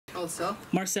also.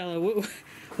 Marcela,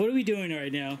 what are we doing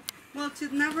right now? Well,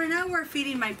 right now we're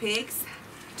feeding my pigs,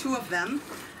 2 of them.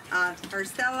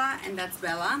 Stella and that's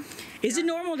Bella. Is it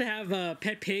normal to have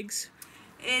pet pigs?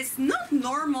 It's not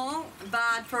normal,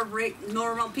 but for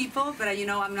normal people, but you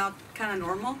know, I'm not kind of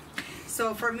normal.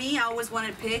 So for me, I always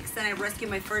wanted pigs, and I rescued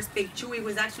my first pig. Chewy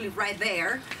was actually right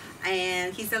there,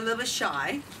 and he's a little bit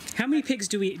shy. How many pigs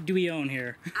do we own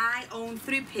here? I own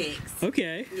 3 pigs.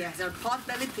 Okay. Yes, they're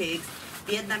pot-belly pigs,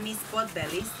 Vietnamese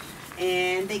pot-bellies,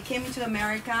 and they came into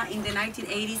America in the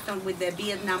 1980s with the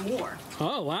Vietnam War.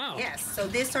 Oh, wow. Yes, so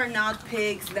these are not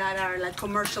pigs that are like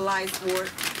commercialized or,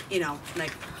 you know,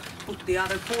 like the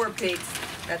other poor pigs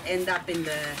that end up in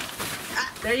the...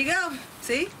 there you go,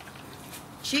 see?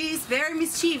 She's very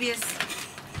mischievous.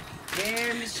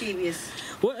 Very mischievous.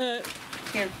 What,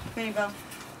 Here you go.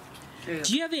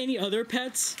 Do you have any other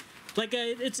pets? Like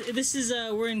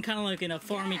we're in kind of like in a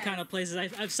farming kind of places.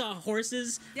 I saw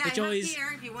horses. Yeah, which I have always...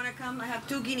 here. If you want to come, I have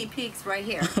 2 guinea pigs right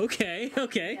here. Okay,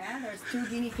 okay. Yeah, there's 2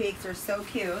 guinea pigs. They're so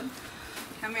cute.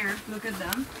 Come here, look at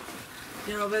them.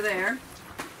 They're over there.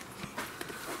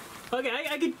 Okay,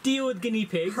 I could deal with guinea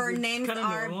pigs. Her names are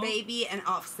normal. Baby and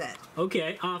Offset.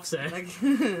 Okay, Offset. Like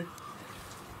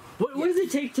what does it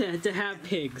take to have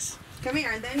pigs? Come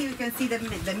here, and then you can see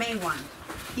the main one.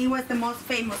 He was the most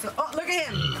famous. Oh, look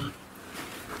at him!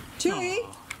 Chewy!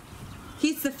 Aww.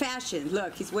 He's the fashion.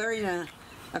 Look, he's wearing a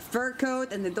fur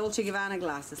coat and the Dolce & Gabbana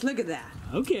glasses. Look at that.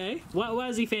 Okay. Why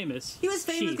is he famous? He was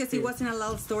famous because he was in a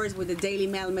lot of stores with the Daily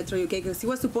Mail, Metro UK, because he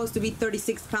was supposed to be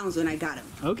 36 pounds when I got him.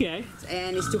 Okay.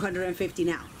 And he's 250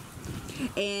 now.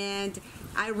 And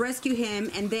I rescued him,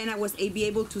 and then I was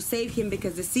able to save him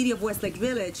because the city of Westlake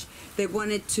Village, they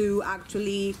wanted to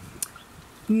actually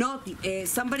not...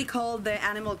 somebody called the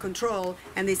animal control,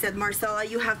 and they said, Marcela,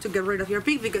 you have to get rid of your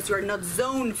pig because you are not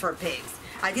zoned for pigs.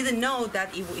 I didn't know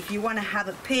that if you want to have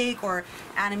a pig or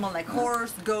animal like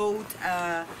horse, goat,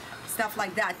 stuff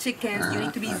like that, chickens, you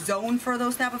need to be zoned for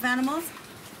those type of animals.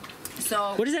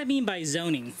 So what does that mean by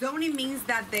zoning? Zoning means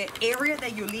that the area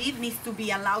that you live needs to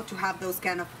be allowed to have those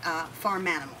kind of farm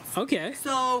animals. Okay.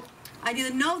 So I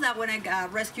didn't know that when I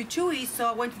rescued Chewy, so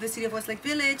I went to the city of Westlake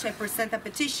Village, I presented a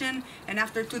petition, and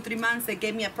after 2-3 months they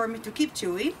gave me a permit to keep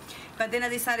Chewy. But then I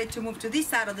decided to move to this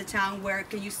side of the town where,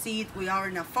 can you see, we are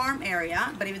in a farm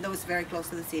area, but even though it's very close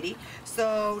to the city,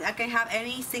 so I can have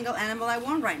any single animal I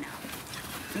want right now.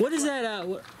 What is that,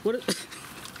 what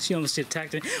she almost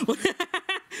attacked me.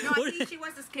 No, I think she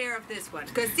was scared of this one,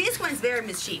 because this one's very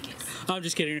mischievous. I'm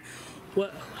just kidding.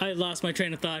 I lost my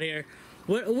train of thought here.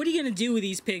 What are you gonna do with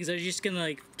these pigs? Are you just gonna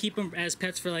like keep them as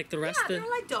pets for like the rest of the... Yeah, they're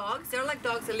like dogs. They're like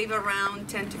dogs that live around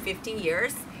 10 to 15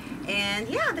 years. And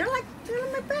yeah, they're like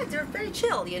my pets. They're very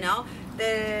chill, you know.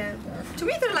 To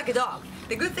me, they're like a dog.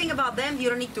 The good thing about them, you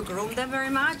don't need to groom them very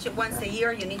much. Once a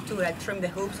year, you need to like trim the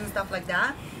hooves and stuff like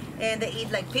that. And they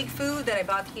eat like pig food that I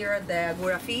bought here at the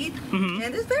Gura Feed.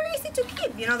 And it's very easy to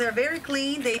keep. You know, they're very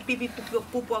clean. They pee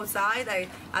poop outside.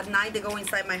 At night, they go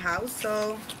inside my house.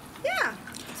 So yeah.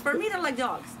 For me, they're like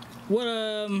dogs. What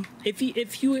if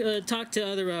you talk to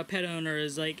other pet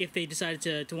owners, like if they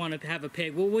decided to want to have a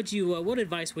pig, what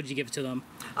advice would you give to them?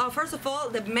 First of all,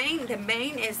 the main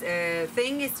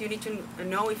thing is you need to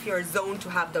know if you're zoned to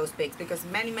have those pigs, because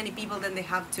many people then they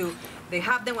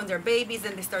have them when they're babies,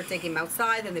 and they start taking them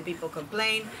outside, and the people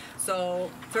complain. So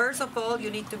first of all, you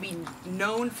need to be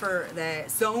known for the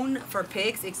zone for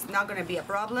pigs. It's not going to be a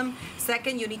problem.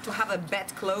 Second, you need to have a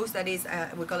vet close, that is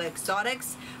we call it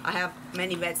exotics. I have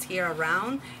many vets here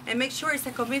around, and make sure it's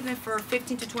a commitment for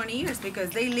 15 to 20 years,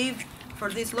 because they live for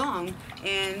this long,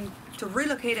 and to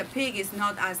relocate a pig is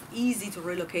not as easy to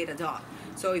relocate a dog.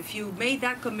 So if you made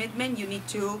that commitment, you need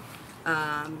to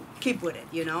keep with it,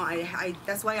 you know.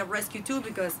 That's why I rescued 2,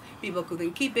 because people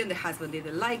couldn't keep it, the husband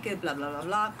didn't like it, blah blah blah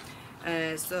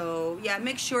blah. So yeah,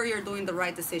 make sure you're doing the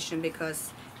right decision,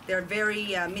 because they're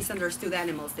very misunderstood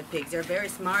animals, the pigs. They're very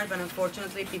smart, but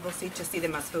unfortunately people just see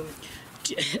them as food.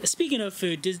 Speaking of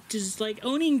food, does like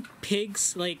owning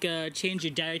pigs like change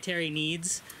your dietary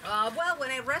needs? Well, when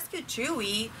I rescued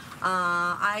Chewy,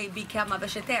 I became a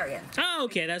vegetarian. Oh,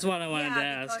 okay, that's what I wanted to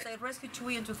ask. Because I rescued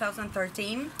Chewy in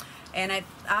 2013, and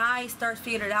I started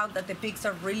figuring out that the pigs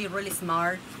are really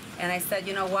smart, and I said,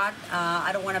 you know what,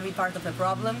 I don't want to be part of the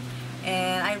problem,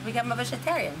 and I became a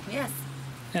vegetarian. Yes.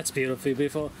 That's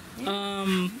beautiful.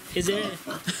 Yeah. Is it?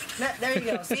 There you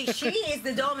go. See, she is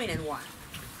the dominant one.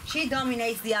 She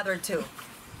dominates the other 2,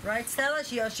 right, Stella?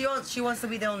 She wants to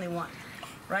be the only one,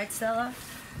 right, Stella?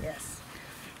 Yes.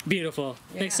 Beautiful.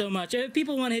 Yeah. Thanks so much. If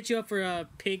people want to hit you up for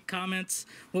pig comments,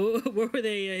 where would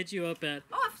they hit you up at?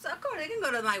 Oh, of course. Sure, they can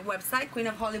go to my website,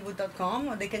 queenofhollywood.com,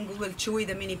 or they can Google Chewy,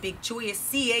 the mini pig. Chewy is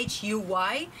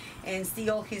Chuy, and see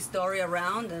all his story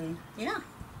around, and yeah.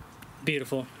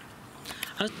 Beautiful.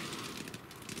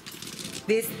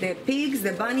 The pigs,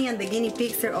 the bunny, and the guinea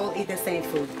pigs, they all eat the same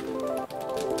food.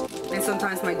 And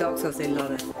sometimes my dogs also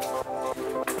love it.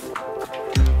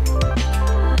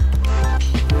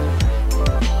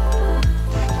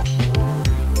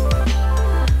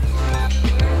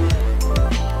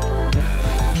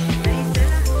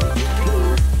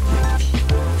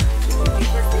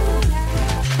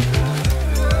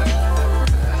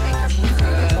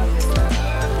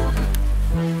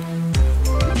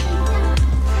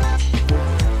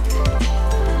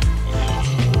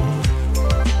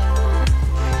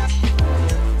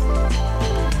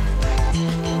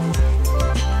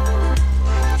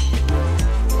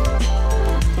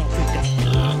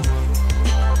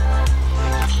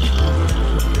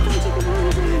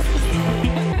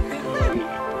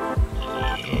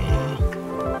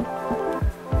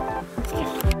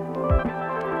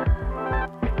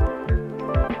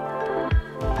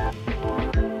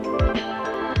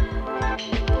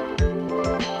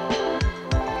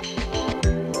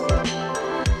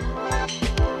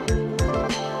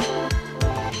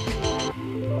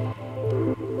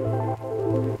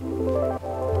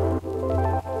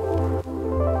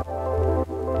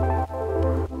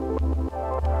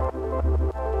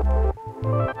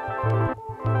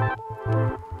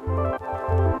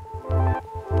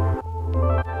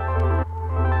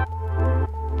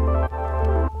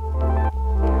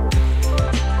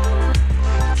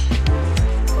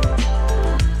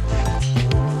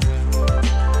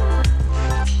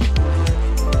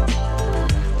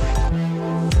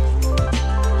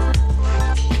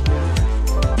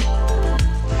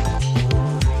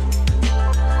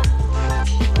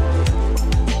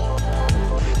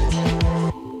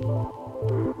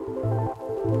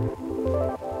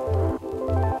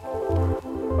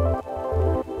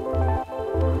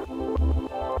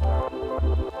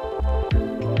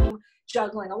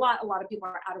 Juggling a lot of people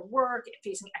are out of work,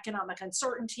 facing economic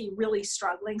uncertainty, really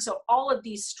struggling. So all of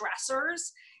these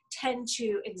stressors tend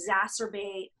to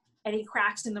exacerbate any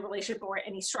cracks in the relationship or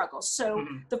any struggles. So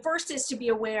the first is to be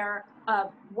aware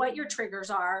of what your triggers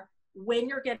are, when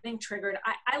you're getting triggered.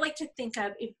 I like to think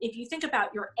of, if you think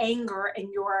about your anger and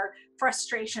your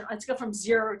frustration, let's go from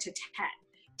 0 to 10.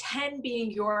 10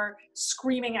 being you're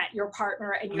screaming at your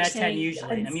partner and you're saying 10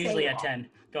 usually. I'm usually at 10.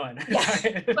 Go on.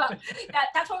 Yeah. Well,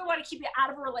 that's why we want to keep you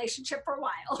out of a relationship for a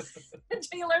while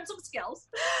until you learn some skills.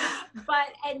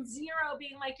 And 0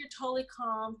 being like you're totally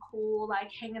calm, cool, like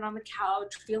hanging on the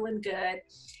couch, feeling good.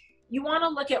 You want to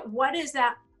look at what is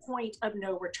that point of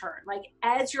no return. Like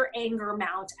as your anger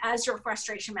mounts, as your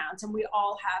frustration mounts, and we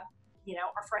all have,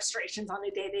 our frustrations on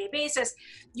a day-to-day basis,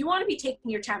 you want to be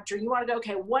taking your temperature. You want to go,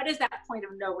 okay, what is that point of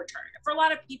no return? For a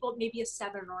lot of people, maybe a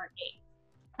 7 or an 8.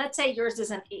 Let's say yours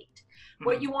is an 8.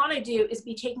 What you want to do is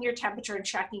be taking your temperature and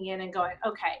checking in and going,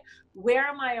 okay, where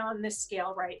am I on this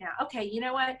scale right now? Okay, you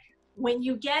know what? When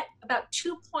you get about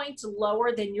 2 points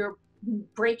lower than your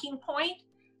breaking point,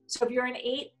 so if you're an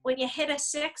 8, when you hit a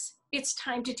 6, it's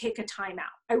time to take a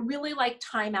timeout. I really like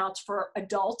timeouts for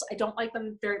adults. I don't like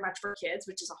them very much for kids,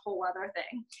 which is a whole other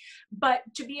thing. But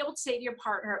to be able to say to your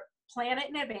partner, plan it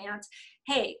in advance,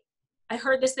 hey, I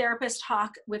heard this therapist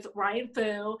talk with Ryan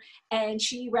Fu, and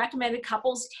she recommended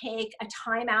couples take a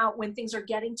timeout when things are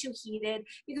getting too heated,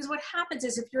 because what happens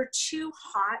is if you're too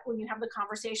hot when you have the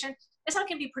conversation, it's not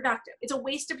going to be productive. It's a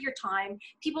waste of your time.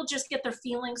 People just get their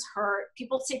feelings hurt.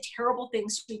 People say terrible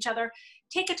things to each other.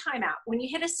 Take a timeout. When you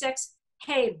hit a 6,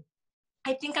 hey,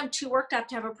 I think I'm too worked up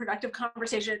to have a productive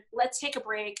conversation. Let's take a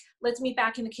break. Let's meet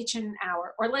back in the kitchen an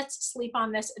hour, or let's sleep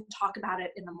on this and talk about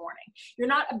it in the morning. You're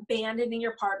not abandoning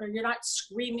your partner. You're not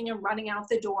screaming and running out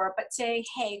the door, but saying,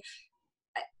 hey,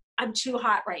 I'm too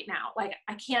hot right now. Like,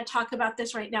 I can't talk about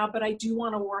this right now, but I do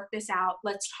want to work this out.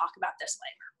 Let's talk about this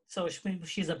later. So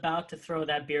she's about to throw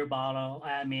that beer bottle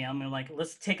at me. I'm like,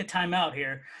 let's take a time out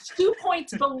here. 2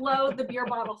 points below the beer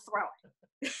bottle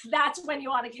throwing. That's when you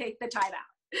want to take the time out.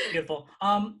 Beautiful.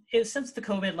 Since the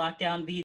COVID lockdown,